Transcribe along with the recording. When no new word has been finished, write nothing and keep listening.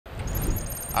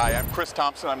Hi, I'm Chris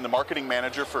Thompson. I'm the marketing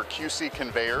manager for QC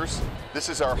Conveyors. This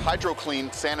is our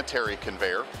HydroClean Sanitary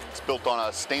conveyor. It's built on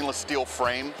a stainless steel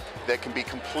frame that can be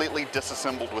completely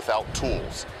disassembled without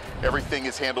tools. Everything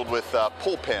is handled with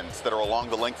pull pins that are along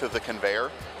the length of the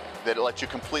conveyor that let you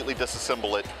completely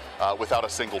disassemble it without a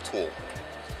single tool.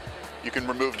 You can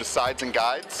remove the sides and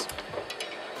guides.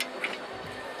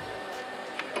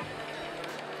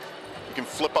 You can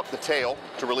flip up the tail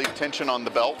to relieve tension on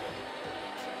the belt.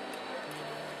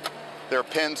 There are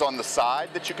pins on the side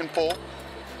that you can pull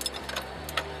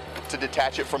to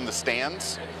detach it from the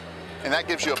stands, and that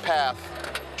gives you a path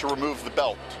to remove the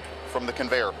belt from the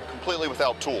conveyor completely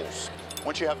without tools.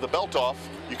 Once you have the belt off,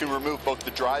 you can remove both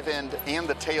the drive end and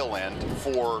the tail end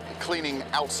for cleaning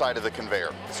outside of the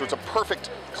conveyor. So it's a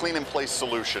perfect clean-in-place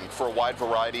solution for a wide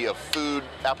variety of food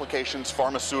applications,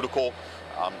 pharmaceutical,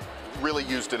 really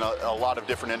used in a lot of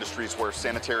different industries where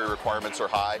sanitary requirements are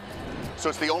high. So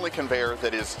it's the only conveyor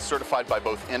that is certified by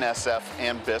both NSF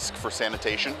and BISSC for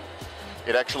sanitation.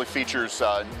 It actually features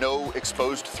no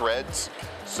exposed threads,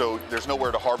 so there's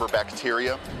nowhere to harbor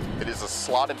bacteria. It is a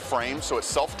slotted frame, so it's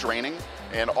self-draining,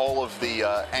 and all of the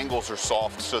angles are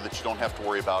soft so that you don't have to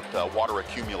worry about water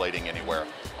accumulating anywhere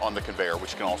on the conveyor,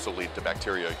 which can also lead to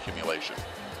bacteria accumulation.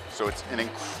 So it's an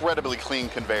incredibly clean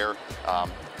conveyor,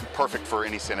 perfect for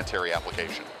any sanitary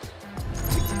application.